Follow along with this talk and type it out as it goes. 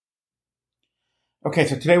Okay,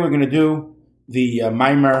 so today we're going to do the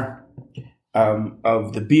Maimer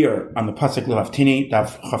of the beer on the Pasuk L'Haftini,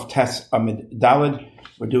 Daf Chavtes Amid Dalid.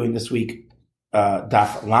 We're doing this week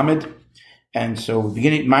Daf Lamed. And so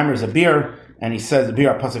beginning, Maimer is a beer, and he says the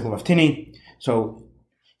beer on Pasuk L'Haftini. So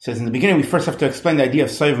he says in the beginning we first have to explain the idea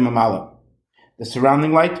of Soiv Mamala, the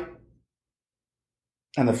surrounding light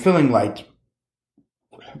and the filling light,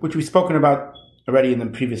 which we've spoken about already in the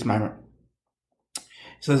previous Maimer.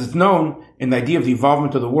 So as it's known in the idea of the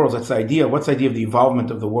evolvement of the world, that's the idea. What's the idea of the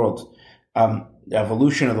evolvement of the world? The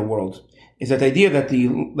evolution of the world is that the idea that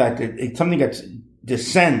it's something that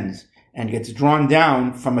descends and gets drawn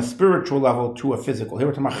down from a spiritual level to a physical. Here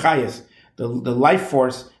we're talking about chayas, the life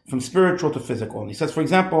force from spiritual to physical. And he says, for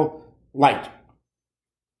example, light.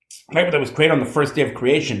 Light that was created on the first day of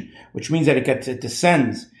creation, which means that it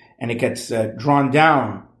descends and it gets drawn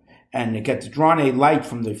down, and it gets drawn a light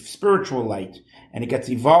from the spiritual light, and it gets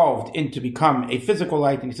evolved into become a physical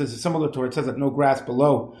light. And he says it's similar to where it says that no grass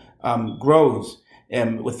below grows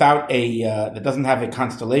without that doesn't have a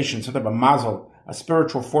constellation, sort of a mazel, a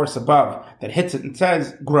spiritual force above that hits it and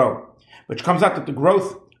says grow, which comes out that the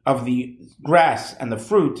growth of the grass and the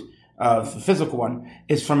fruit, the physical one,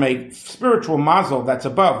 is from a spiritual mazel that's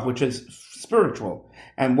above, which is spiritual.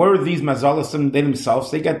 And where are these mazalasim? They themselves,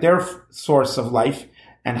 they get their source of life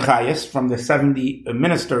and chayas from the 70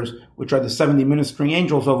 ministers, which are the 70 ministering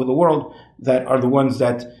angels over the world, that are the ones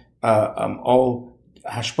that all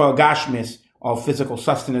hashpa gashmis, all physical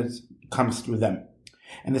sustenance comes through them.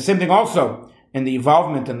 And the same thing also in the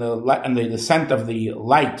evolvement and the descent of the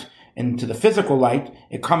light into the physical light,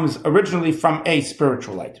 it comes originally from a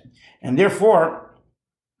spiritual light. And therefore,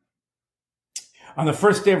 on the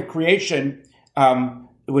first day of creation,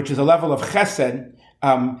 which is a level of chesed,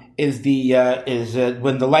 is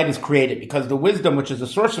when the light is created, because the wisdom, which is the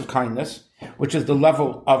source of kindness, which is the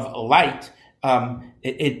level of light,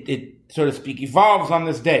 it so to speak evolves on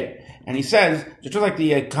this day. And he says, just like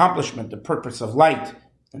the accomplishment, the purpose of light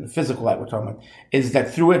and the physical light we're talking about, is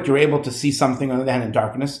that through it you're able to see something other than in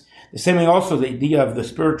darkness. The same way also the idea of the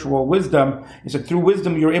spiritual wisdom is that through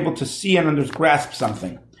wisdom you're able to see and grasp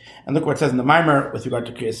something. And look what it says in the Maimer with regard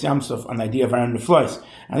to Kriyas Yamsuf on the idea of Aaron Neflois.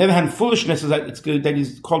 On the other hand, foolishness is that it's good, that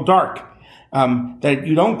is called dark, that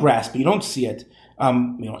you don't grasp, you don't see it,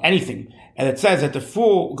 anything. And it says that the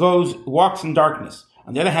fool walks in darkness.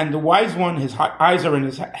 On the other hand, the wise one, his eyes are in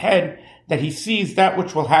his head, that he sees that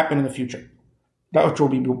which will happen in the future, that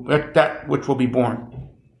which will be born.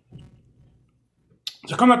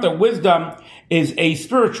 So come out that wisdom is a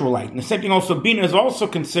spiritual light. And the same thing also, Bina is also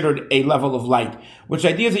considered a level of light, which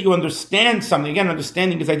idea is that you understand something. Again,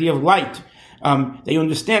 understanding is the idea of light. That you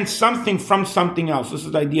understand something from something else. This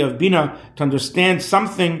is the idea of Bina, to understand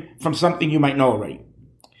something from something you might know already.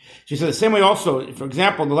 She said the same way also, for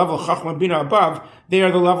example, the level of Chachma Bina above, they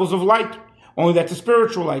are the levels of light. Only that's a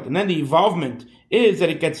spiritual light. And then the evolvement is that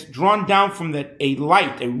it gets drawn down from a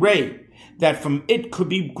light, a ray, that from it could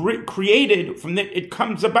be created, from it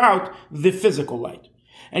comes about the physical light.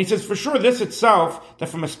 And he says, for sure, this itself, that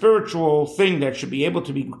from a spiritual thing that should be able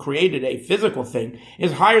to be created, a physical thing,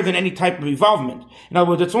 is higher than any type of evolvement. In other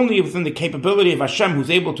words, it's only within the capability of Hashem who's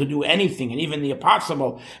able to do anything, and even the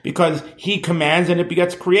impossible, because he commands and it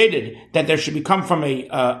gets created, that there should become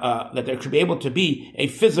that there should be able to be a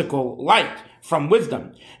physical light from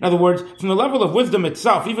wisdom. In other words, from the level of wisdom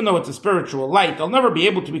itself, even though it's a spiritual light, they'll never be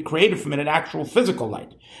able to be created from it an actual physical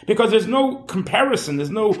light. Because there's no comparison, they're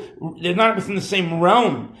not within the same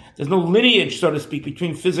realm. There's no lineage, so to speak,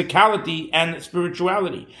 between physicality and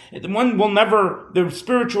spirituality. The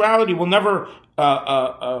spirituality will never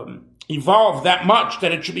evolve that much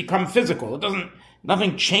that it should become physical.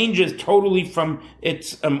 Nothing changes totally from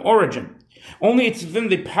its origin. Only it's within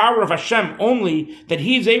the power of Hashem only that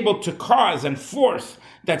He's able to cause and force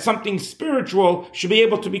that something spiritual should be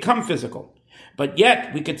able to become physical. But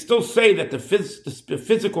yet, we could still say that the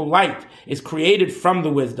physical light is created from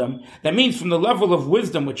the wisdom. That means from the level of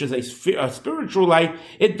wisdom, which is a spiritual light,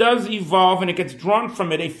 it does evolve and it gets drawn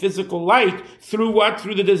from it a physical light through what?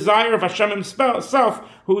 Through the desire of Hashem himself,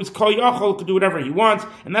 who is Kol Yachol, could do whatever he wants.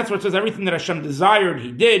 And that's what it says, everything that Hashem desired,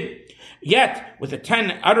 he did. Yet, with the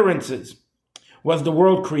 10 utterances, was the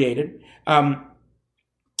world created. And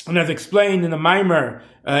as explained in the Maimer,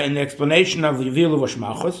 in the explanation of the Yevil of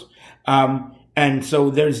Malchus, and so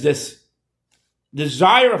there's this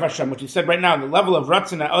desire of Hashem, which he said right now, the level of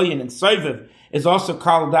Ratzon Elyon and Soiviv is also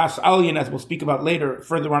called Das Elyon, as we'll speak about later,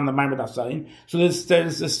 further on in the Maimer Das Elyon. So there's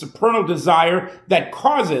this supernal desire that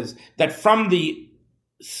causes that from the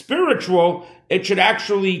spiritual, it should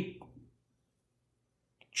actually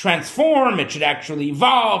transform, it should actually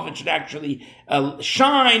evolve, it should actually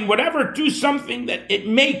shine, whatever, do something that it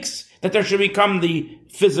makes, that there should become the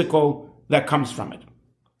physical that comes from it.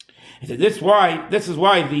 This is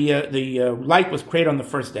why the light was created on the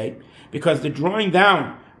first day, because the drawing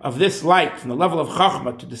down of this light from the level of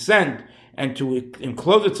Chachma to descend and to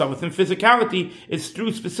enclose itself within physicality is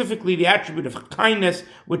through specifically the attribute of kindness,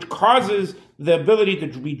 which causes the ability to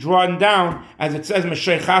be drawn down, as it says,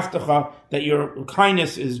 that your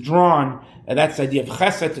kindness is drawn, and that's the idea of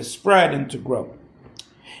chesed, to spread and to grow.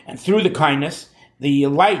 And through the kindness, the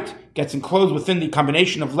light gets enclosed within the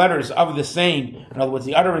combination of letters of the saying, in other words,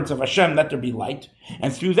 the utterance of Hashem, let there be light.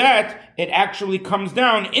 And through that, it actually comes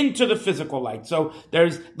down into the physical light. So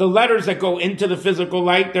there's the letters that go into the physical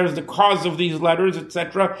light, there's the cause of these letters,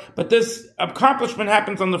 etc. But this accomplishment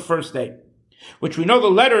happens on the first day, which we know the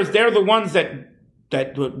letters, they're the ones that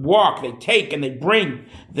walk, they take, and they bring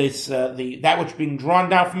this that which being drawn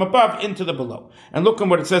down from above into the below. And look at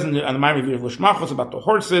what it says on the Ma'amar of Lishmachos about the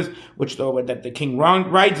horses, that the king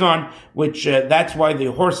rides on, which that's why the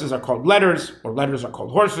horses are called letters, or letters are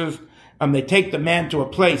called horses. They take the man to a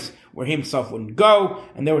place where he himself wouldn't go,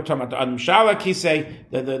 and they were talking about the Adam Shalak, he say,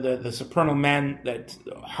 the supernal man that's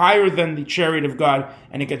higher than the chariot of God,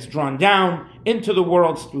 and it gets drawn down into the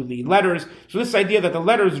worlds through the letters. So this idea that the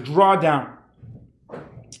letters draw down,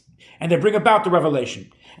 and they bring about the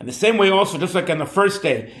revelation. And the same way also, just like on the first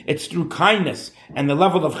day, it's through kindness and the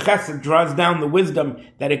level of chesed draws down the wisdom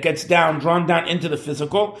that it gets drawn down into the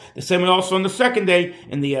physical. The same way also on the second day,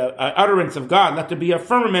 in the utterance of God, let there be a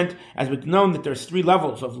firmament, as we've known that there's three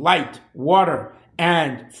levels of light, water,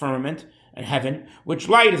 and firmament, and heaven, which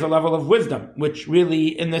light is a level of wisdom, which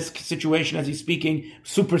really, in this situation, as he's speaking,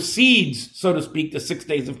 supersedes, so to speak, the 6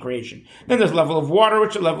 days of creation. Then there's a level of water,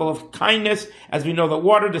 which is a level of kindness, as we know that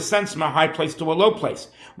water descends from a high place to a low place,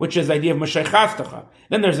 which is the idea of Mashaychastacha.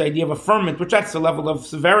 Then there's the idea of a firmament, which that's the level of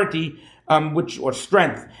severity, or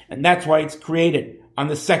strength, and that's why it's created on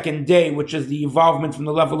the second day, which is the evolvement from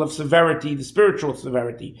the level of severity, the spiritual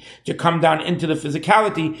severity, to come down into the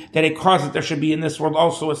physicality, that it causes there should be in this world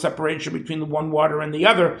also a separation between the one water and the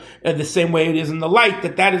other, the same way it is in the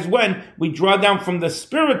light, that is when we draw down from the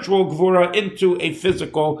spiritual gvura into a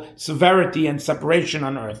physical severity and separation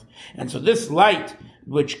on earth. And so this light,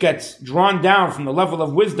 which gets drawn down from the level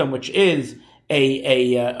of wisdom, which is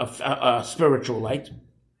a spiritual light,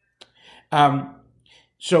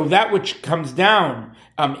 so that which comes down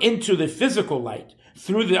into the physical light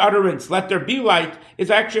through the utterance, let there be light,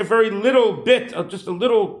 is actually a very little bit, just a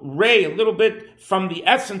little ray, a little bit from the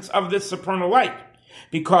essence of this supernal light.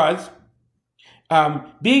 Because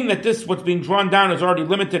being that this, what's being drawn down, is already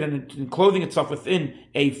limited and enclosing itself within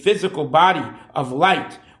a physical body of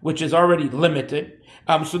light, which is already limited,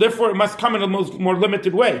 so therefore it must come in a more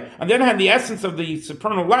limited way. On the other hand, the essence of the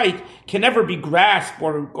supernal light can never be grasped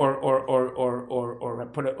or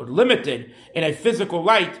limited in a physical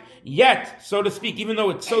light, yet, so to speak, even though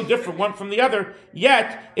it's so different one from the other,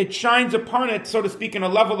 yet it shines upon it, so to speak, in a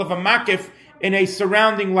level of a makif, in a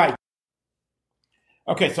surrounding light.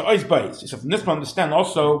 Okay, so oizbayis. So from this we understand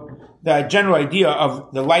also the general idea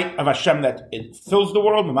of the light of Hashem that it fills the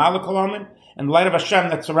world, and the light of Hashem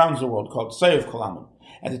that surrounds the world, called Seif Kolaman.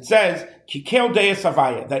 As it says, Keil Deios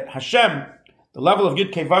Havayeh, that Hashem, the level of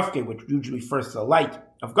Yud Kei Vav Kei, which usually refers to the light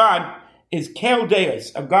of God, is Keil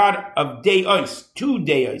Deios, a God of Deios, two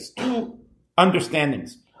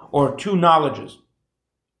understandings, or two knowledges.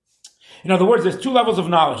 In other words, there's two levels of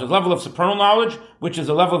knowledge. There's a level of supernal knowledge, which is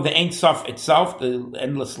a level of the Ein Sof itself, the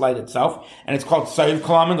endless light itself, and it's called Seif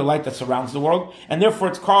Kolaman, the light that surrounds the world, and therefore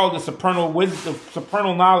it's called the supernal wisdom,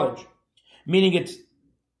 supernal knowledge, meaning it's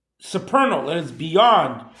supernal, it is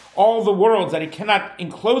beyond all the worlds, that it cannot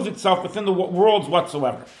enclose itself within the worlds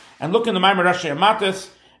whatsoever. And look in the Ma'amar Rashi Amatis,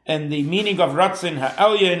 and the meaning of Ratzin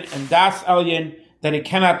Ha'elyon and Das Elyon, that it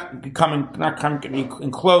cannot be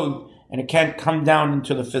enclosed, and it can't come down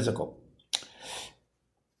into the physical.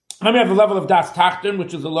 Then we have the level of Das Tachten,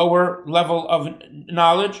 which is the lower level of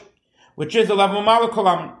knowledge, which is the level of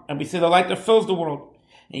Malakolam, and we say the light that fills the world.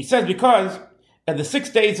 And he says, because the 6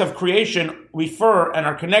 days of creation refer and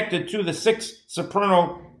are connected to the 6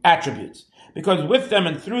 supernal attributes, because with them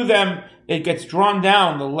and through them it gets drawn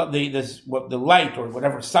down the light or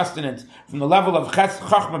whatever sustenance from the level of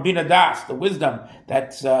Chachma Bina Das, the wisdom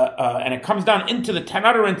that's and it comes down into the 10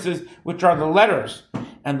 utterances, which are the letters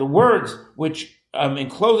and the words which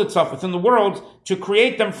enclose itself within the world to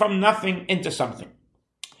create them from nothing into something.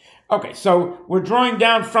 Okay, so we're drawing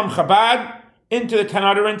down from Chabad into the 10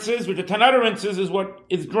 utterances, which the 10 utterances is what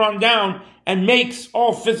is drawn down and makes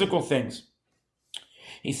all physical things.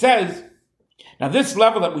 He says, Now, this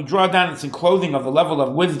level that we draw down, its enclothing of the level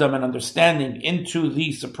of wisdom and understanding into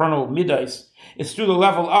the supernal midas, is through the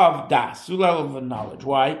level of das, through the level of knowledge.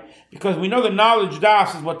 Why? Because we know that knowledge,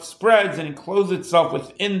 das, is what spreads and encloses itself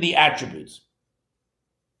within the attributes.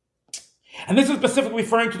 And this is specifically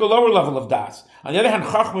referring to the lower level of das. On the other hand,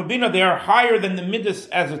 chachma bina, they are higher than the midas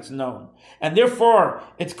as it's known. And therefore,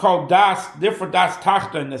 it's called das, therefore das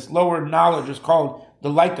tachta, and this lower knowledge is called the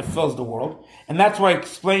light that fills the world. And that's why it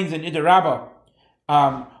explains in Ider Rabbah,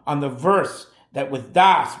 on the verse, that with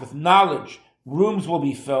das, with knowledge, rooms will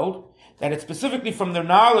be filled, that it's specifically from their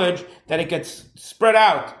knowledge that it gets spread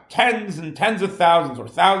out, tens and tens of thousands, or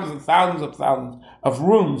thousands and thousands of thousands of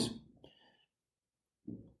rooms.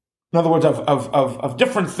 In other words, of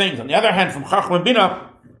different things. On the other hand, from Chachma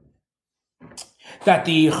Bina, that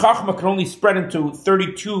the Chachma can only spread into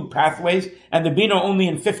 32 pathways, and the Bina only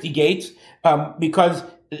in 50 gates, because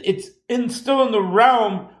it's still in the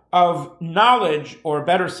realm of knowledge, or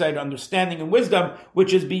better said, understanding and wisdom,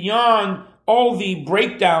 which is beyond all the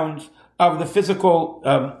breakdowns of the physical,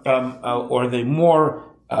 or the more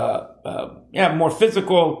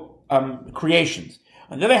physical creations.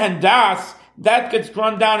 On the other hand, das, that gets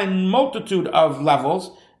drawn down in multitude of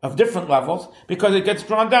levels, of different levels, because it gets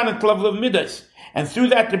drawn down at the level of midas. And through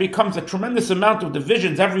that there becomes a tremendous amount of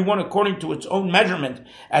divisions, everyone according to its own measurement,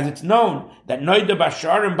 as it's known that noida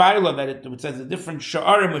b'sha'arim ba'ila, that it says the different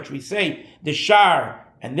sha'arim, which we say, the shar,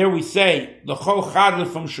 and there we say, the chol chad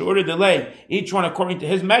from sha'ura delay, each one according to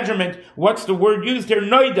his measurement. What's the word used here?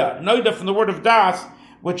 Noida from the word of das,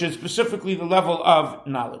 which is specifically the level of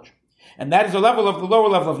knowledge. And that is a level of the lower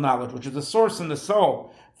level of knowledge, which is the source in the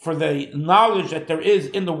soul for the knowledge that there is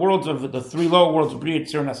in the worlds of the three lower worlds of Bria,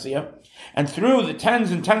 Tzir, and Asiya. And through the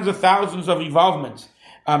tens and tens of thousands of evolvements,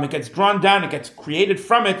 it gets drawn down, it gets created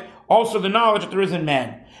from it, also the knowledge that there is in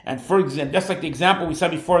man. And for example, just like the example we said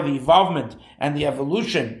before, the evolvement and the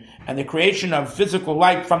evolution and the creation of physical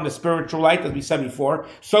light from the spiritual light, as we said before,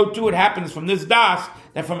 so too it happens from this das,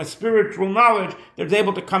 that from a spiritual knowledge, there's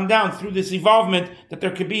able to come down through this evolvement, that there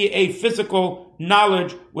could be a physical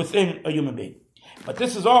knowledge within a human being. But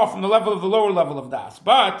this is all from the level of the lower level of das.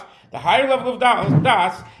 But the higher level of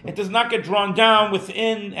das, it does not get drawn down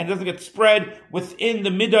within, and doesn't get spread within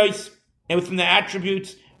the midos and within the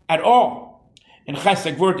attributes at all. In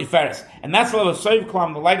chesed, gvur, tiferes. And that's the level of soiv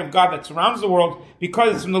klam, the light of God that surrounds the world,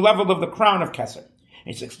 because it's from the level of the crown of kesed.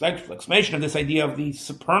 It's an explanation of this idea of the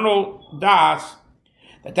supernal das,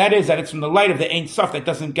 that it's from the light of the Ein Sof that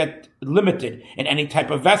doesn't get limited in any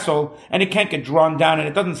type of vessel, and it can't get drawn down, and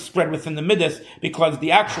it doesn't spread within the midas, because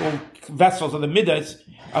the actual vessels of the midas,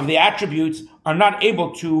 of the attributes, are not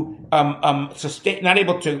able to sustain, not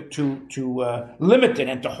able to limit it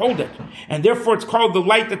and to hold it, and therefore it's called the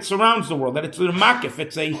light that surrounds the world. That it's a makif,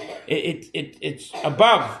 it's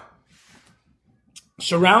above,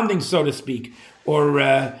 surrounding, so to speak,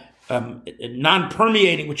 or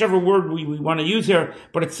non-permeating, whichever word we want to use here,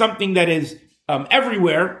 but it's something that is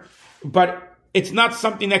everywhere, but it's not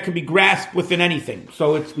something that can be grasped within anything.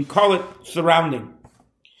 So we call it surrounding.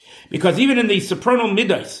 Because even in the supernal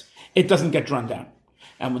midas, it doesn't get drawn down.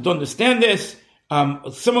 And we don't understand this,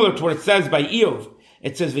 similar to what it says by Eov.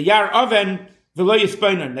 It says, V'yar oven v'lo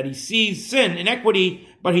yispeinon, that he sees sin, inequity,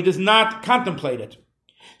 but he does not contemplate it.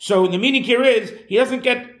 So the meaning here is, he doesn't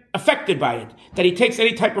get affected by it, that he takes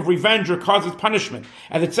any type of revenge or causes punishment.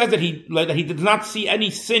 As it says that he does not see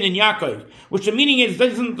any sin in Yaakov, which the meaning is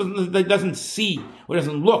doesn't see or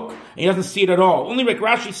doesn't look. He doesn't see it at all. Only like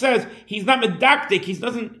Rashi says, he's not medactic. He's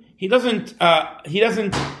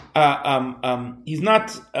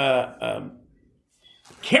not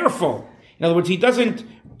careful. In other words,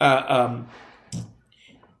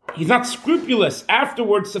 he's not scrupulous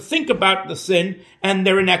afterwards to think about the sin and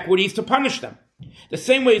their inequities to punish them. The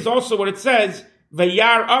same way is also what it says,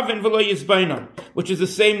 Vayar oven v'lo yizbainon, which is the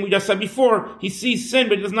same we just said before. He sees sin,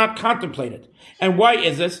 but he does not contemplate it. And why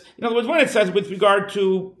is this? In other words, when it says with regard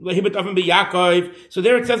to Lehibet oven b'Yaakov, so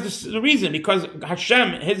there it says this is the reason, because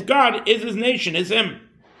Hashem, his God, is his nation, is him.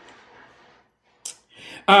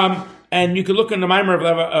 And you can look in the mimer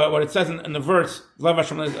of what it says in the verse, but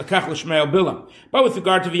with regard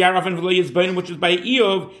to V'yar oven v'lo yizbainon, which is by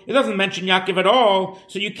Eov, it doesn't mention Yaakov at all.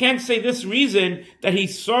 So you can't say this reason that he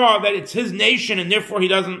saw that it's his nation and therefore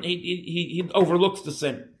he overlooks the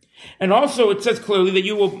sin. And also it says clearly that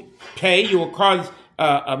you will pay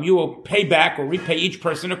back or repay each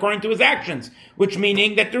person according to his actions, which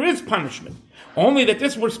meaning that there is punishment. Only that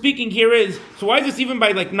this we're speaking here is, so why is this even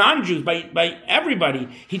by like non-Jews, by everybody?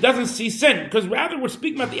 He doesn't see sin, because rather we're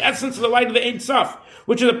speaking about the essence of the light of the Ein Sof,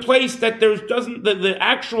 which is a place that the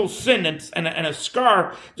actual sin and a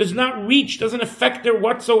scar does not reach, doesn't affect there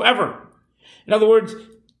whatsoever. In other words,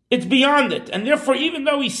 it's beyond it. And therefore, even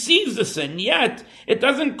though he sees the sin, yet it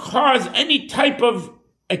doesn't cause any type of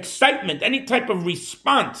excitement, any type of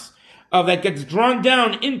response that gets drawn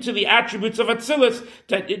down into the attributes of Atzilus,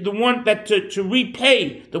 to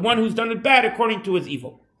repay the one who's done it bad according to his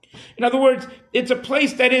evil. In other words, it's a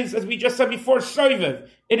place that is, as we just said before, soivev.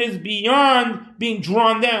 It is beyond being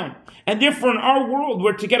drawn down. And therefore, in our world,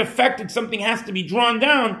 where to get affected, something has to be drawn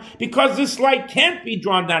down, because this light can't be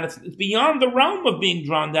drawn down. It's beyond the realm of being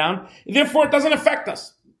drawn down. Therefore, it doesn't affect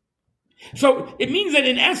us. So it means that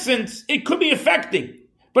in essence, it could be affecting,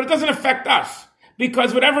 but it doesn't affect us,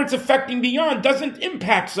 because whatever it's affecting beyond doesn't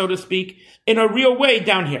impact, so to speak, in a real way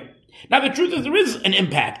down here. Now, the truth is there is an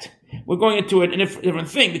impact. We're going into it in a different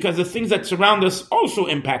thing, because the things that surround us also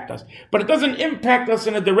impact us. But it doesn't impact us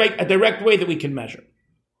in a direct way that we can measure.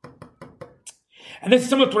 And this is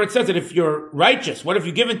similar to what it says that if you're righteous, what have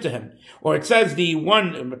you given to him? Or it says the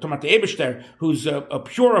one, who's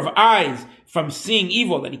pure of eyes from seeing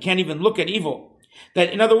evil, that he can't even look at evil.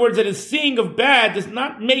 That, in other words, that his seeing of bad does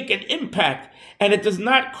not make an impact, and it does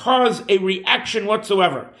not cause a reaction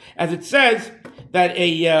whatsoever. As it says that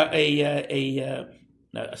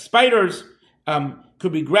spiders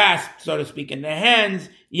could be grasped, so to speak, in their hands,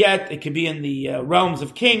 yet it could be in the realms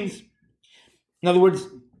of kings. In other words,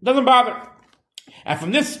 it doesn't bother. And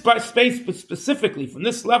from this space specifically, from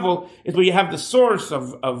this level, is where you have the source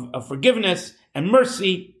of forgiveness and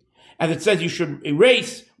mercy. As it says, you should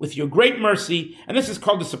erase with your great mercy. And this is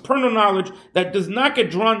called the supernal knowledge that does not get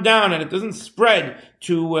drawn down and it doesn't spread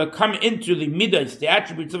to come into the midas, the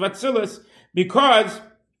attributes of Atzilus, because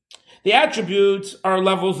the attributes are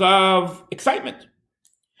levels of excitement,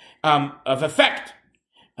 of effect.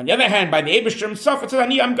 On the other hand, by the Eibishter himself, it says,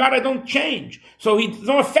 I'm God, I don't change. So there's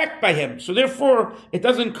no effect by him. So therefore, it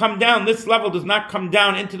doesn't come down, this level does not come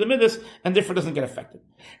down into the midas, and therefore doesn't get affected.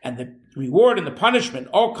 And the reward and the punishment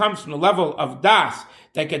all comes from the level of das,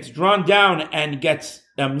 that gets drawn down and gets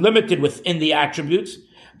limited within the attributes.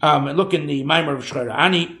 And look in the Maimer of Shir,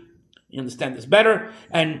 you understand this better.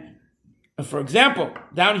 And for example,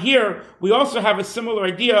 down here, we also have a similar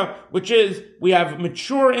idea, which is we have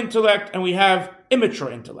mature intellect and we have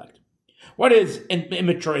immature intellect. What is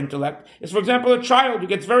immature intellect? It's, for example, a child who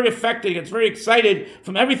gets very affected, gets very excited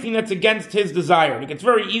from everything that's against his desire. He gets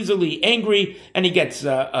very easily angry, and he gets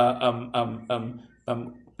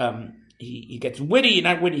he gets witty,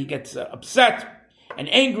 not witty, he gets upset and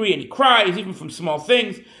angry, and he cries even from small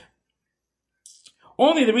things.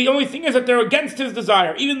 The only thing is that they're against his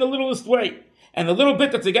desire, even the littlest way. And the little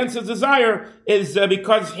bit that's against his desire is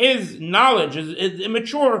because his knowledge is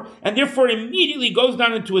immature, and therefore immediately goes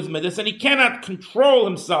down into his midas, and he cannot control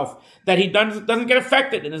himself, that he doesn't get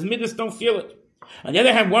affected, and his midas don't feel it. On the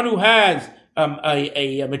other hand, one who has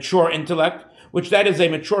a mature intellect, which that is a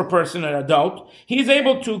mature person, an adult, he is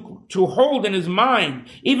able to hold in his mind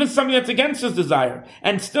even something that's against his desire,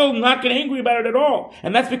 and still not get angry about it at all.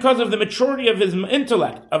 And that's because of the maturity of his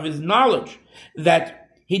intellect, of his knowledge, that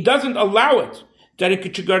he doesn't allow it, that it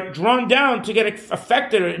could get drawn down to get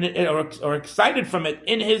affected or excited from it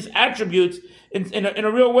in his attributes in a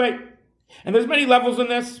real way. And there's many levels in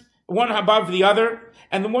this, one above the other,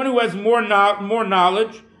 and the one who has more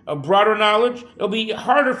knowledge, a broader knowledge, it'll be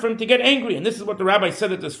harder for him to get angry. And this is what the Rabbi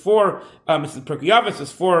said, that there's four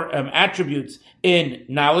attributes in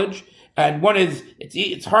knowledge. And one is,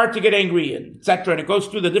 it's hard to get angry, and etc. And it goes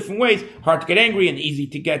through the different ways, hard to get angry and easy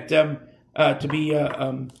to get to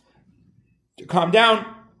calm down.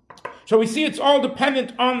 So we see it's all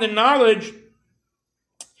dependent on the knowledge.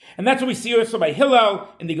 And that's what we see also by Hillel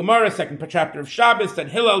in the Gemara, second chapter of Shabbos, that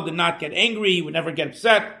Hillel did not get angry, he would never get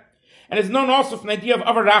upset. And it's known also from the idea of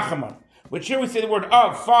Avarachamon, which here we say the word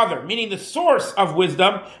of, father, meaning the source of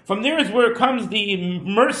wisdom. From there is where comes the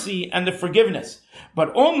mercy and the forgiveness.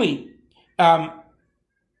 But only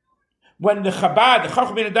when the Chabad, the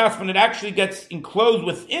Chacham ben Adas, when it actually gets enclosed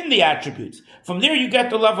within the attributes, from there you get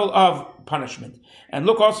the level of punishment. And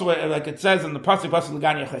look also, like it says in the Pasuk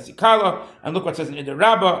Lagani Chesikala, and look what it says in Ider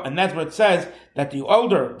Rabbah, and that's what it says, that the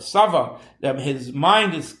older Sava, his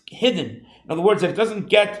mind is hidden. In other words, that it doesn't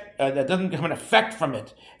get, that doesn't have an effect from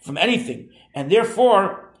it, from anything. And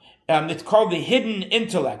therefore, it's called the hidden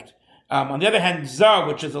intellect. On the other hand, Zah,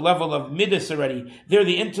 which is a level of midas already, there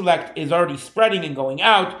the intellect is already spreading and going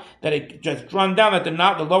out, that it just drawn down, that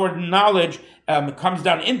the lower knowledge comes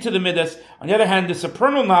down into the midas. On the other hand, the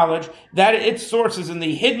supernal knowledge, that its source is in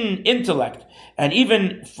the hidden intellect, and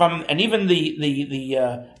even from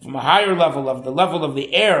a higher level of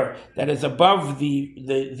the air that is above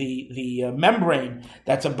the membrane,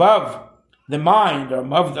 that's above the mind, or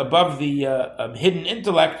above the hidden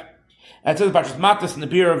intellect. And it says about Matas in the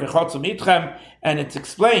beer of V'chotzu Mitchem, and it's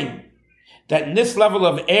explained that in this level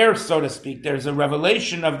of air, so to speak, there's a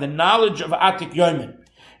revelation of the knowledge of Atik Yomin.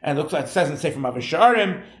 And it looks like it says in Sefer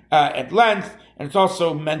Havayeh at length, and it's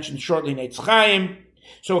also mentioned shortly in Eitz Chaim.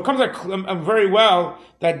 So it comes out very well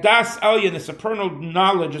that Das Elyon, the supernal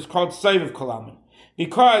knowledge, is called Soiv Kolamin,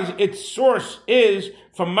 because its source is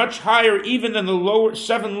from much higher even than the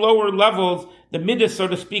seven lower levels, the midas, so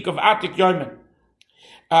to speak, of Atik Yomin.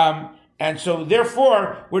 And so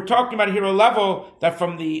therefore, we're talking about here a level that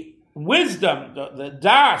from the wisdom, the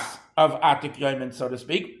das of Atik Yomin, so to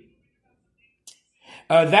speak,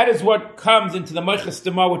 that is what comes into the Moiches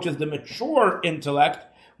Dema, which is the mature intellect,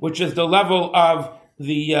 which is the level of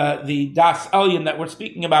the Das Elyon that we're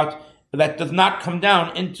speaking about, that does not come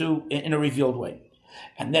down in a revealed way.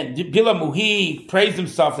 And then Bila Muhi praised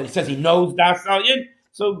himself that he says he knows Das Elyon.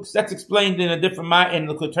 So that's explained in a different in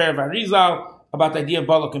the Likkutei of Arizal about the idea of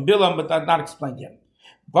Balak and Bilam, but that's not explained yet.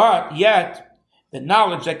 But yet, the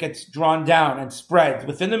knowledge that gets drawn down and spread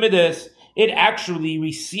within the Midas, it actually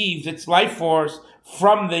receives its life force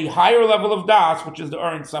from the higher level of Das, which is the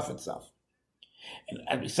Ein Sof itself. And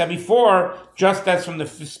as we said before, just as from the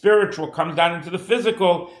spiritual comes down into the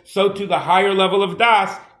physical, so too the higher level of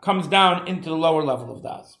Das comes down into the lower level of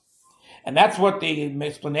Das. And that's what the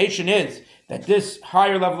explanation is, that this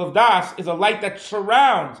higher level of Das is a light that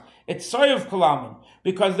surrounds. It's Soyev Kolamin,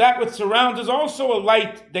 because that which surrounds is also a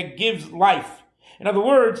light that gives life. In other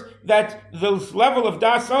words, that the level of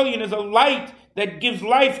Das Elyon is a light that gives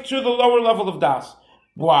life to the lower level of Das.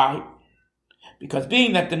 Why? Because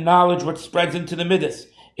being that the knowledge which spreads into the Midas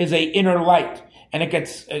is a inner light, and it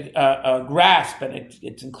gets a grasp, and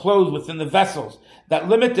it's enclosed within the vessels that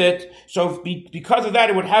limit it, so because of that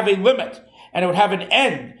it would have a limit, and it would have an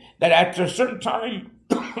end, that at a certain time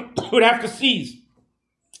it would have to cease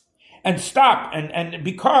and stop, and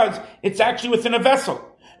because it's actually within a vessel.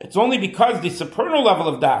 It's only because the supernal level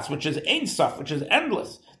of Das, which is Ein Sof, which is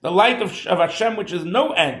endless, the light of Hashem, which is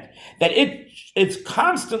no end, that it's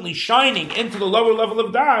constantly shining into the lower level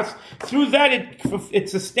of Das. Through that, it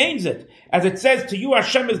sustains it, as it says, to you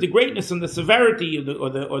Hashem is the greatness and the severity or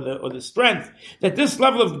the strength. That this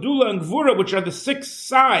level of Gdula and Gvura, which are the six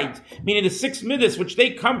sides, meaning the six midas, which they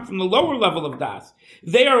come from the lower level of Das,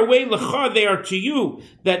 they are way lecha, they are to you,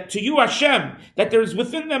 that to you Hashem, that there is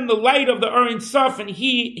within them the light of the Ein Sof, and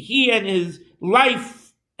he and his life,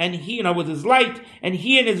 and he, with his light, and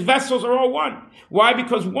he and his vessels are all one. Why?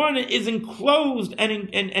 Because one is enclosed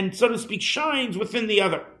and so to speak, shines within the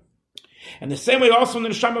other. And the same way also in the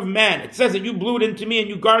neshama of man, it says that you blew it into me and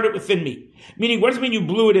you guard it within me. Meaning, what does it mean you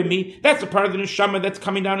blew it in me? That's a part of the neshama that's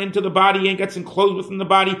coming down into the body and gets enclosed within the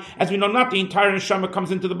body. As we know, not the entire neshama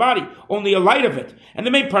comes into the body, only a light of it. And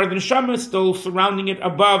the main part of the neshama is still surrounding it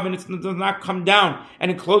above, and it does not come down and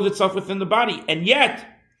enclose itself within the body. And yet,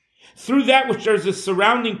 through that which there's a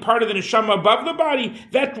surrounding part of the neshama above the body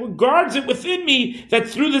that guards it within me, that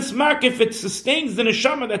through this makif it sustains the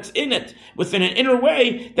neshama that's in it within an inner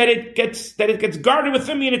way, that it gets guarded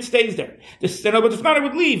within me and it stays there. But if not, it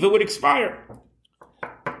would leave, it would expire.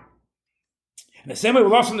 In the same way,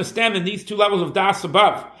 we'll also understand in these two levels of das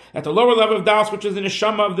above, that the lower level of das, which is the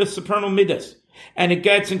neshama of this supernal midas, and it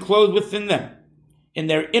gets enclosed within them, in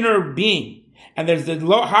their inner being. And there's the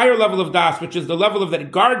higher level of Das, which is the level of that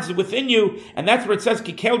it guards within you, and that's where it says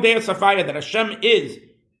Keil Deios Havayeh, that Hashem is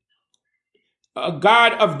a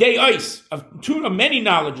God of Deios, of many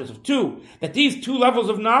knowledges, of two. That these two levels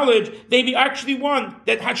of knowledge, they be actually one.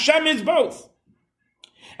 That Hashem is both,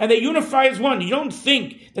 and they unify as one. You don't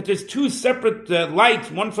think that there's two separate lights,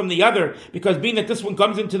 one from the other, because being that this one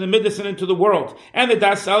comes into the midas and into the world, and the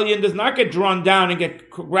Das Elyon does not get drawn down and get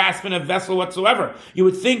grasped in a vessel whatsoever. You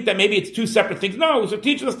would think that maybe it's two separate things. No, so it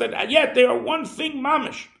teaches us that yet they are one thing,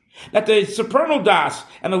 mamish. That the supernal Das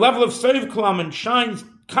and the level of Soiv Kolamin shines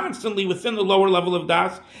constantly within the lower level of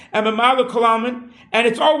Das, and Mamala Kolamin, and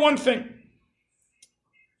it's all one thing.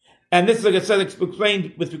 And this is, like I said,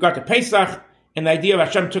 explained with regard to Pesach, and the idea of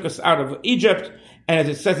Hashem took us out of Egypt, and as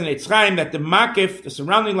it says in Eitz Chaim, that the makif, the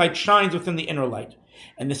surrounding light, shines within the inner light.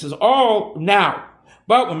 And this is all now.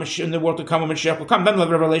 But when Mashiach, in the world to come, when Mashiach will come, then the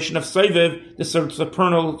revelation of Soiviv, the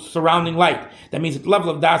supernal surrounding light. That means the level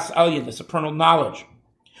of Das Elyon, the supernal knowledge,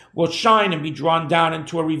 will shine and be drawn down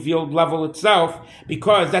into a revealed level itself,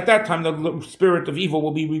 because at that time the spirit of evil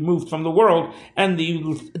will be removed from the world, and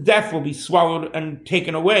the death will be swallowed and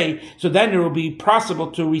taken away. So then it will be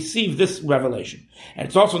possible to receive this revelation. And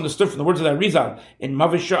it's also understood from the words of that Rizal in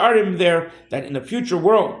Mavish Sha'arim there, that in the future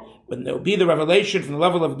world, when there will be the revelation from the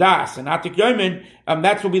level of Das and Atik Yomin,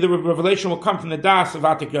 that will be the revelation will come from the Das of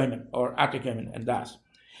Atik Yomin, or Atik Yomin and Das.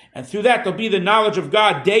 And through that, there'll be the knowledge of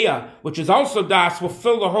God, Deya, which is also Das, will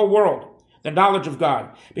fill the whole world, the knowledge of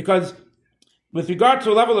God. Because with regard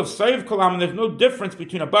to a level of Saiv Kalam, there's no difference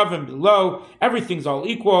between above and below. Everything's all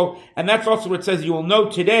equal. And that's also what it says you will know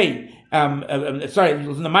today. It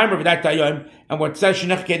was in the Maimer of that Dayom, and what it says,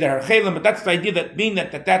 but that's the idea that being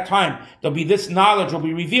that at that time, there'll be this knowledge will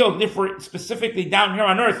be revealed. If we're specifically down here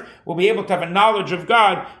on earth, we'll be able to have a knowledge of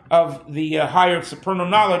God, of the higher supernal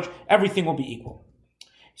knowledge. Everything will be equal.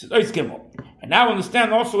 He says, Ois Gimel. And now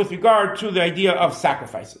understand also with regard to the idea of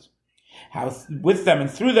sacrifices. How with them and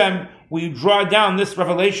through them we draw down this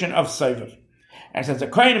revelation of Saiv. And it says the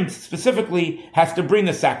Kohen specifically has to bring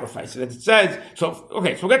the sacrifice. It says, so we'll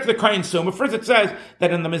get to the Kohen soon, but first it says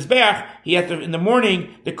that in the Mizbeach, he had to, in the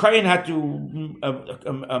morning, the Kohen had to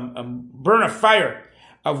burn a fire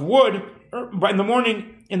of wood in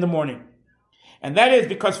the morning. And that is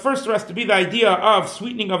because first there has to be the idea of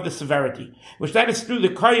sweetening of the severity, which that is through the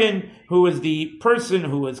Kohen, who is the person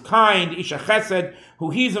who is kind, Isha Chesed, who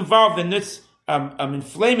he's involved in this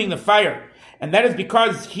inflaming the fire. And that is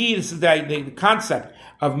because this is the concept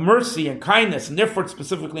of mercy and kindness, and therefore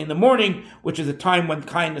specifically in the morning, which is a time when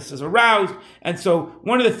kindness is aroused. And so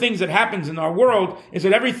one of the things that happens in our world is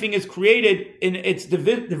that everything is created in its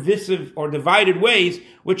divisive or divided ways,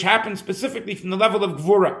 which happens specifically from the level of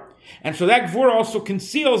Gvura. And so that Gvura also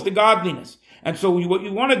conceals the godliness. And so what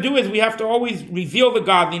you want to do is we have to always reveal the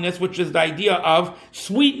godliness, which is the idea of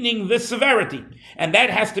sweetening the severity. And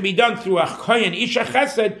that has to be done through a Kohen, Isha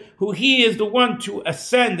Chesed, who he is the one to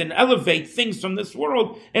ascend and elevate things from this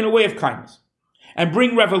world in a way of kindness. And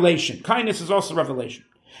bring revelation. Kindness is also revelation.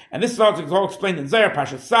 And this is all explained in Zayar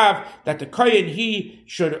Pasha Sav, that the Kohen, he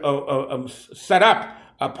should set up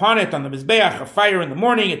upon it on the Mizbeach, a fire in the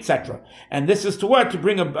morning, etc. And this is to what? To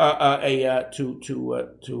bring to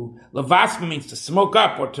levasma means to smoke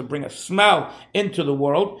up or to bring a smell into the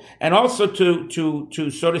world, and also to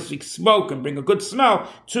so to speak smoke and bring a good smell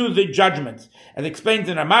to the judgments. As explained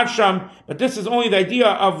in Amad Sham, but this is only the idea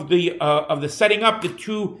of the setting up the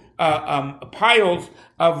two piles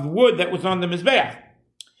of wood that was on the Mizbeach.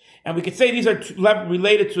 And we could say these are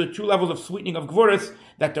related to the two levels of sweetening of Gvuras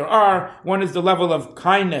that there are. One is the level of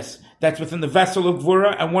kindness that's within the vessel of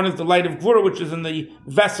Gvura, and one is the light of Gvura, which is in the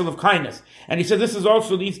vessel of kindness. And he says this is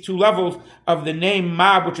also these two levels of the name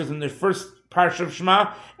Mab, which is in the first Parsha of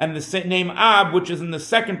Shema, and the name Ab, which is in the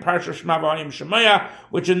second Parsha of Shema, V'ayim Shemaya,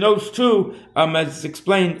 which in those two, as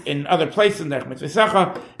explained in other places in the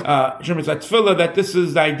Tefillah, that this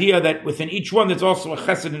is the idea that within each one there's also a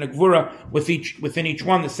Chesed and a Gvura within each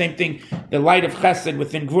one. The same thing, the light of Chesed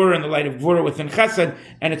within Gvura and the light of Gvura within Chesed,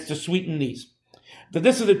 and it's to sweeten these. But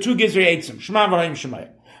this is the two Gizrei Eitzim, Shema, V'ayim Shemaya.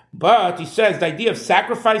 But he says the idea of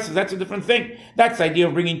sacrifices, that's a different thing. That's the idea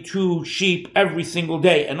of bringing 2 sheep every single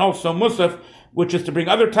day. And also Musaf, which is to bring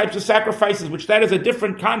other types of sacrifices, which that is a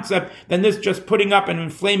different concept than this just putting up and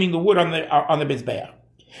inflaming the wood on the Mizbeach.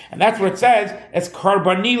 And that's what it says, as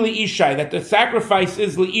Karbani Li'ishai, that the sacrifice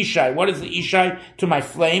is Li'ishai. What is Li'ishai? To my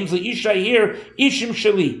flames. Li'ishai here, Ishim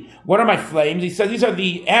Shali. What are my flames? He says these are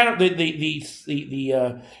the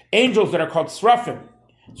angels that are called Srafim.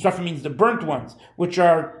 Srafim means the burnt ones, which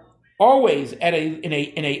are always at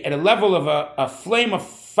a level of a flame of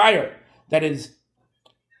fire that is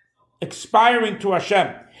expiring to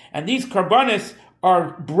Hashem, and these karbanis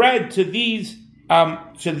are bred to these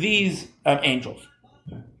angels.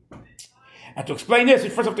 And to explain this, we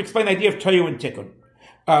first have to explain the idea of toyu and tikkun,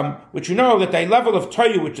 which you know that the level of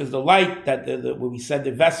toyu, which is the light that where we said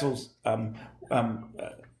the vessels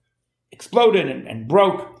exploded and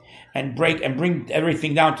broke. And bring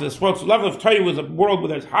everything down to this world. So the level of Torah is a world where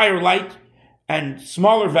there's higher light and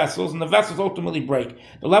smaller vessels, and the vessels ultimately break.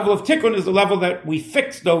 The level of Tikkun is the level that we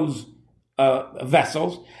fix those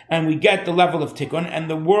vessels, and we get the level of Tikkun, and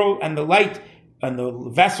the world and the light and the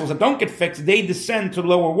vessels that don't get fixed, they descend to the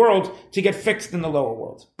lower worlds to get fixed in the lower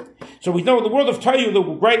worlds. So we know the world of Torah, the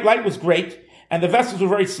bright light was great, and the vessels were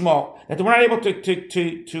very small, that they were not able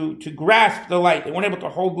to grasp the light. They weren't able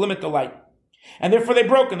to limit the light. And therefore they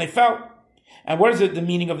broke and they fell. And what is the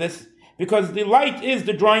meaning of this? Because the light is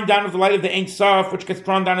the drawing down of the light of the Ein Sof, which gets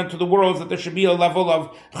drawn down into the worlds, that there should be a level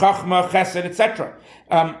of Chachma, Chesed, etc.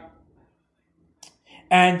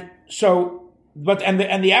 And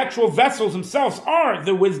the actual vessels themselves are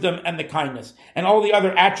the wisdom and the kindness and all the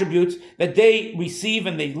other attributes that they receive,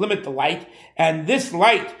 and they limit the light. And this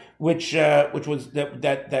light, which was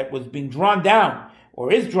that was being drawn down, or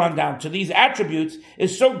is drawn down to these attributes,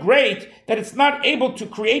 is so great that it's not able to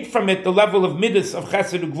create from it the level of midas of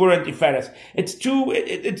chesed, gvura, and tiferes. It's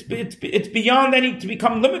beyond any to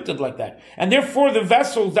become limited like that, and therefore the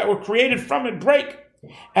vessels that were created from it break.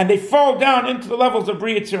 And they fall down into the levels of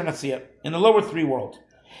Bria, Tzir, and Asiyah, in the lower three worlds.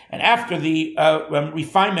 And after the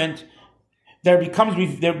refinement, there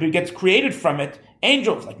gets created from it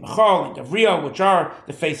angels like Michal and Gavriel, which are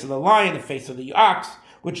the face of the lion, the face of the ox,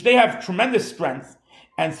 which they have tremendous strength.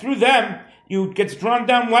 And through them, you gets drawn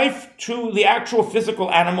down life to the actual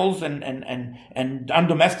physical animals and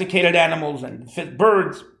undomesticated animals and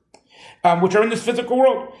birds, which are in this physical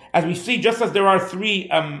world. As we see, just as there are three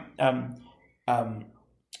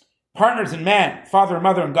partners in man, father,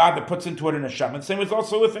 mother, and God, that puts into it a neshama. The same is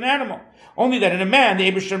also with an animal. Only that in a man, the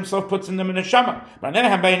Eibusher himself puts in them a neshama. But on the other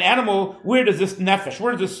hand, by an animal, where does this nefesh,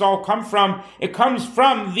 where does this soul come from? It comes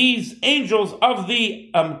from these angels of the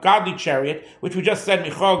godly chariot, which we just said,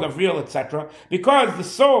 Michal, Gavriel, etc. Because the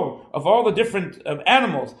soul of all the different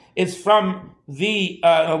animals is from the,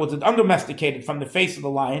 was undomesticated, from the face of the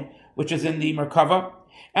lion, which is in the Merkava,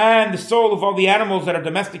 and the soul of all the animals that are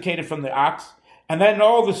domesticated from the ox, and then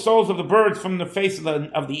all the souls of the birds from the face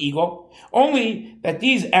of the eagle. Only that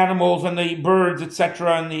these animals and the birds,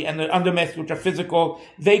 etc., and the undomesticated, which are physical,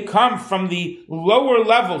 they come from the lower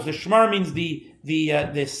levels. The shmar means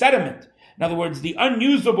the sediment. In other words, the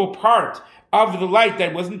unusable part of the light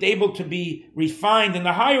that wasn't able to be refined in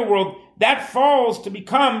the higher world, that falls to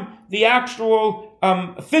become the actual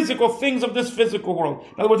physical things of this physical world.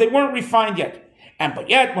 In other words, they weren't refined yet.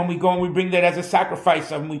 But yet, when we go and we bring that as a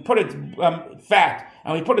sacrifice, and we put its fat,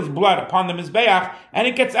 and we put its blood upon the Mizbeach, and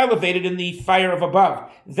it gets elevated in the fire of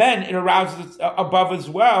above, then it arouses above as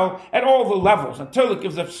well at all the levels, until it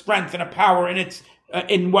gives a strength and a power in its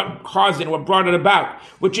in what caused it, what brought it about,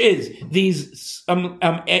 which is these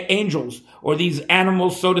angels, or these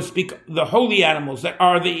animals, so to speak, the holy animals that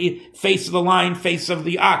are the face of the lion, face of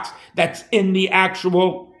the ox, that's in the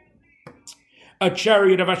actual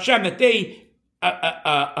chariot of Hashem, that they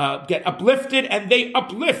get uplifted, and they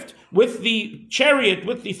uplift with the chariot,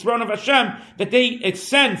 with the throne of Hashem, that they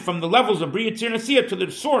ascend from the levels of Bria, Tzir, and Asiyah to the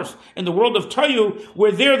source in the world of Tayu,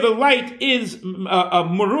 where there the light is a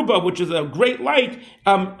Meruba, which is a great light,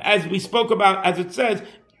 as we spoke about, as it says,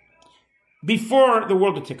 before the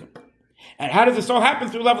world of Tikkun. And how does this all happen?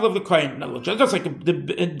 Through the level of the Kohen. In other words, just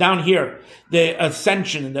like down here, the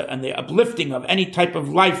ascension and the uplifting of any type of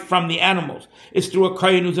life from the animals is through a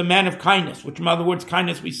Kohen who's a man of kindness, which in other words,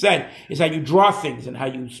 kindness, we said, is how you draw things and how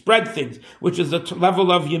you spread things, which is the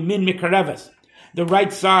level of Yamin Mikareves, the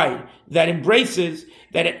right side that embraces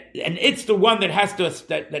that, and it's the one that has to,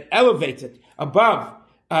 that elevates it above.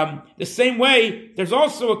 The same way, there's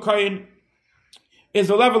also a Kohen is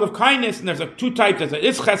a level of kindness, and there's two types. There's an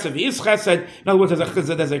is chesed. In other words, there's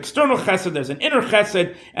an external chesed, there's an inner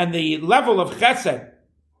chesed, and the level of chesed,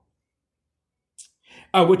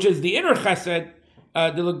 which is the inner chesed,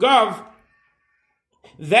 the legav,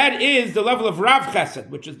 that is the level of Rav Chesed,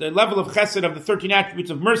 which is the level of Chesed of the 13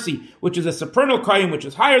 attributes of mercy, which is a supernal kohen, which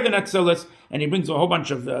is higher than Atzilus, and he brings a whole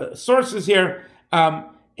bunch of sources here, and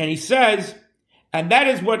he says, and that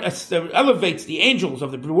is what elevates the angels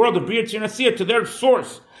of the world of Bria, Tzir, and Asiyah to their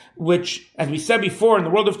source, which, as we said before, in the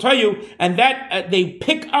world of Tayu, and that they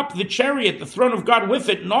pick up the chariot, the throne of God with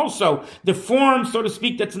it, and also the form, so to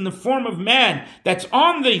speak, that's in the form of man, that's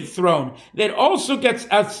on the throne, that also gets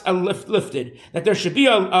lifted, that there should be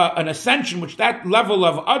an ascension, which that level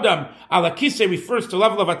of Adam, Alakise, refers to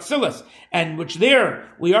level of Atzilus, and which there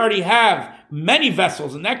we already have many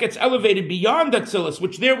vessels, and that gets elevated beyond Atzilus,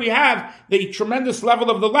 which there we have the tremendous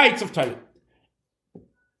level of the lights of Tayu.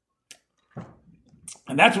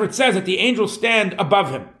 And that's where it says that the angels stand above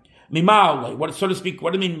him. Mimal, what, so to speak,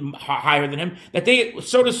 what do you mean higher than him? That they,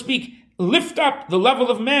 so to speak, lift up the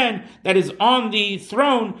level of man that is on the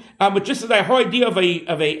throne, but just as the whole idea of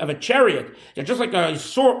a chariot, that just like a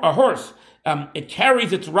horse, it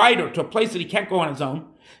carries its rider to a place that he can't go on his own.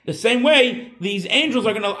 The same way, these angels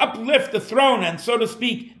are going to uplift the throne and, so to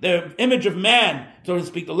speak, the image of man, so to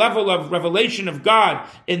speak, the level of revelation of God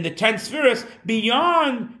in the 10 spheres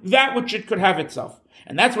beyond that which it could have itself.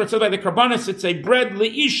 And that's what it says by the Karbanis, it's a bread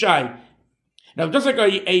le'ishai. Now, just like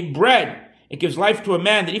a bread, it gives life to a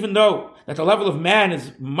man, that even though that the level of man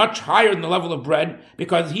is much higher than the level of bread,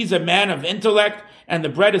 because he's a man of intellect, and the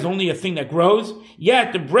bread is only a thing that grows,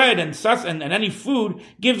 yet the bread and any food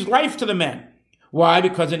gives life to the man. Why?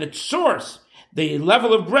 Because in its source, the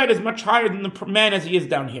level of bread is much higher than the man as he is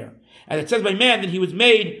down here. And it says by man that he was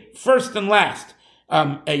made first and last.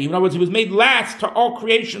 In other words, he was made last to all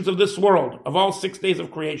creations of this world, of all 6 days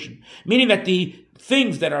of creation. Meaning that the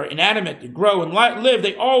things that are inanimate, that grow and live,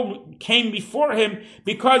 they all came before him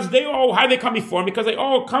because how they come before him? Because they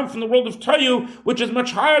all come from the world of Tayu, which is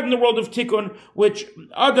much higher than the world of Tikkun, which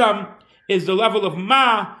Adam is the level of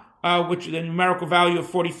Ma, which is the numerical value of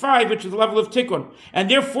 45, which is the level of tikkun. And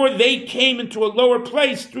therefore they came into a lower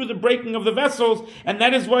place through the breaking of the vessels, and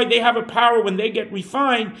that is why they have a power when they get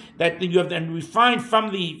refined, that you have then refined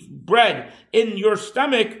from the bread in your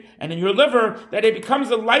stomach and in your liver, that it becomes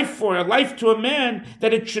a life to a man,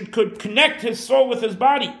 that it could connect his soul with his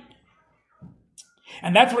body.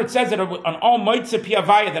 And that's where it says that on all moitze pi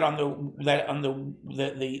Havayeh, that on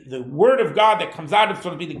the word of God that comes out of, so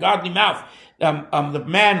to be, the godly mouth, the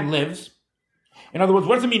man lives. In other words,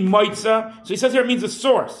 what does it mean, moitze? So he says here it means a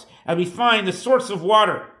source, and we find the source of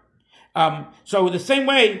water. So the same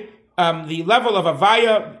way, the level of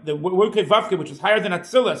Havayeh, the Likkutei Vavke, which is higher than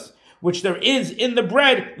Atzilus, which there is in the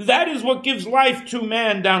bread, that is what gives life to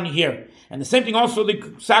man down here. And the same thing also,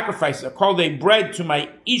 the sacrifice, called a bread to my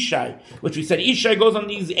Ishai, which we said Ishai goes on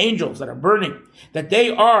these angels that are burning, that they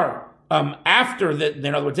are after,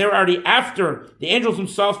 in other words, they're already after, the angels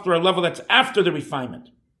themselves to a level that's after the refinement.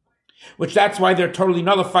 Which that's why they're totally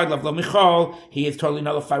nullified. Love Michal, he is totally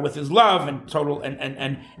nullified with his love and total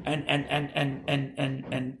and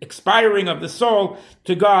expiring of the soul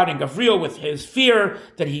to God, and Gavriel with his fear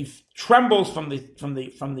that he trembles from the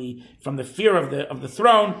fear of the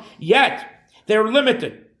throne. Yet they're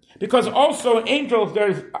limited, because also angels,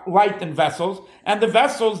 there's light in vessels, and the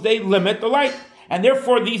vessels, they limit the light, and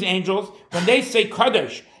therefore these angels, when they say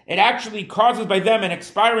Kadosh, it actually causes by them an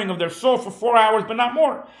expiring of their soul for 4 hours, but not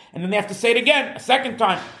more. And then they have to say it again, a second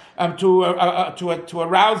time, to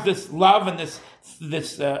arouse this love and this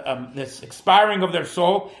expiring of their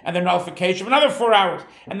soul and their nullification of another 4 hours.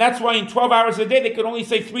 And that's why in 12 hours a day they could only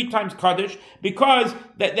say 3 times Kaddish, because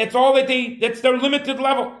that's all that's their limited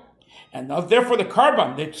level. And therefore the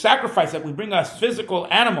carbon, the sacrifice that we bring a physical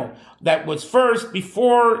animal that was first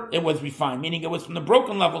before it was refined, meaning it was from the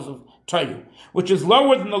broken levels of Toyu, which is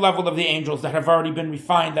lower than the level of the angels that have already been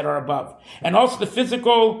refined, that are above. And also the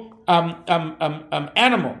physical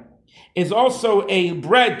animal is also a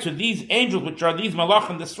bread to these angels, which are these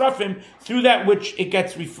malachim, the srafim, through that which it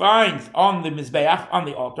gets refined on the mizbeach, on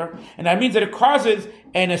the altar. And that means that it causes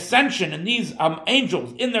an ascension in these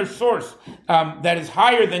angels, in their source, that is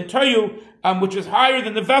higher than Toyu, which is higher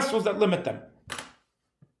than the vessels that limit them.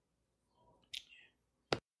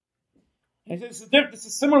 And this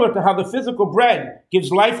is similar to how the physical bread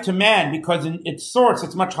gives life to man, because in its source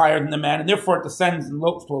it's much higher than the man, and therefore it descends and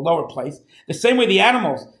lopes to a lower place. The same way the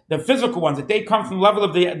animals, the physical ones, that they come from the level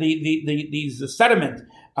of the sediment.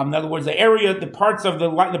 In other words, the parts of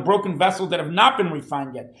the broken vessels that have not been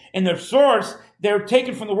refined yet. In their source, they're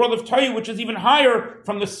taken from the world of Toyu, which is even higher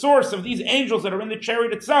from the source of these angels that are in the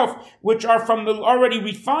chariot itself, which are from the already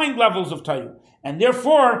refined levels of Toyu. And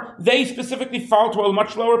therefore, they specifically fall to a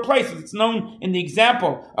much lower place. It's known in the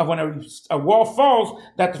example of when a wall falls,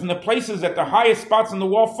 that from the places that the highest spots in the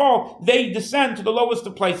wall fall, they descend to the lowest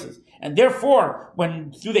of places. And therefore,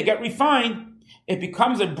 when they get refined, it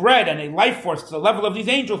becomes a bread and a life force to the level of these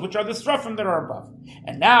angels, which are the srafim that are above.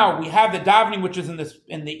 And now we have the davening, which is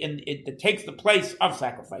that takes the place of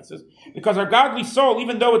sacrifices, because our godly soul,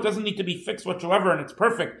 even though it doesn't need to be fixed whatsoever and it's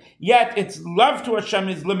perfect, yet its love to Hashem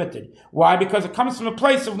is limited. Why? Because it comes from a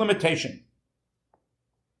place of limitation.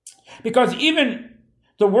 Because even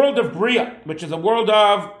the world of Bria, which is a world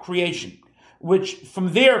of creation, which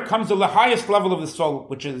from there comes the highest level of the soul,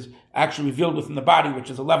 which is actually revealed within the body,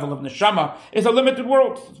 which is a level of neshama, is a limited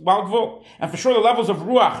world. It's wild gvul. And for sure the levels of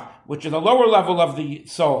ruach, which is a lower level of the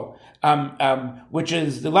soul, which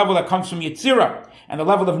is the level that comes from Yetzirah, and the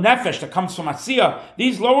level of nefesh that comes from Asiyah,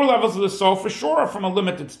 these lower levels of the soul for sure are from a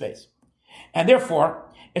limited space. And therefore,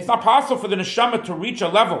 it's not possible for the neshama to reach a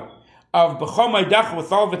level of b'chol ma'idach,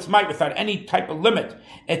 with all of its might, without any type of limit,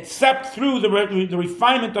 except through the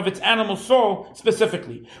refinement of its animal soul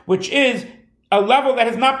specifically, which is a level that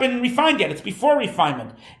has not been refined yet. It's before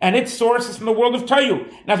refinement. And its source is from the world of Toyu.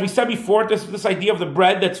 And as we said before, this idea of the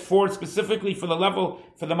bread that's specifically for the level,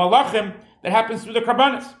 for the malachim, that happens through the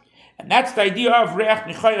karbanos. And that's the idea of reach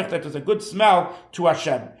nichayach, that there's a good smell to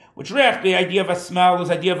Hashem. Which reach, the idea of a smell, is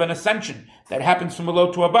the idea of an ascension that happens from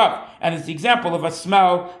below to above. And it's the example of a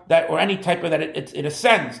smell that, or any type of that, it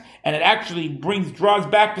ascends. And it actually draws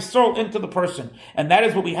back the soul into the person. And that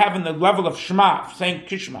is what we have in the level of Shema, saying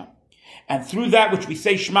Kishma. And through that which we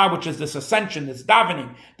say Shema, which is this ascension, this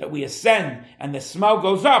davening, that we ascend, and the smell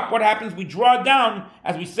goes up, what happens? We draw down,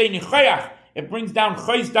 as we say Nichayach, it brings down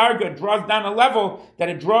Chayz Darga, it draws down a level that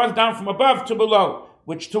it draws down from above to below,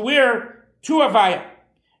 which to where? To Havayeh.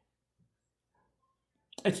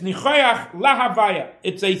 It's Nichayach la Havayeh.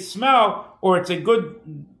 It's a smell, or it's a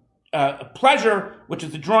good pleasure, which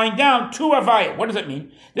is the drawing down, to Havayeh. What does it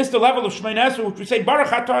mean? This is the level of Shemoneh Esrei, which we say, Baruch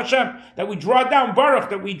Atah Hashem, that we draw down, Baruch,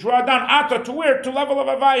 that we draw down Atah to where? To level of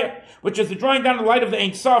Havayeh, which is the drawing down the light of the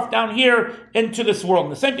Ein Sof down here into this world.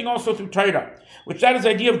 And the same thing also through Torah, which that is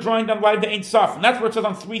the idea of drawing down the light of the Ein Sof. And that's where it says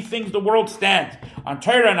on three things the world stands. On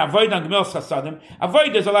Torah and Avodah and Gemilas Chasadim.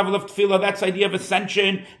 Avodah is a level of tefillah. That's the idea of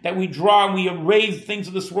ascension, that we draw and we raise things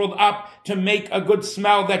of this world up to make a good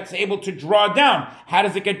smell that's able to draw down. How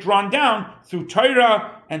does it get drawn down? Through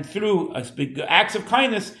Torah and through acts of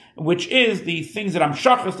kindness, which is the things that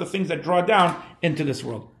Amshachas, the things that draw down into this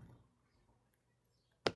world.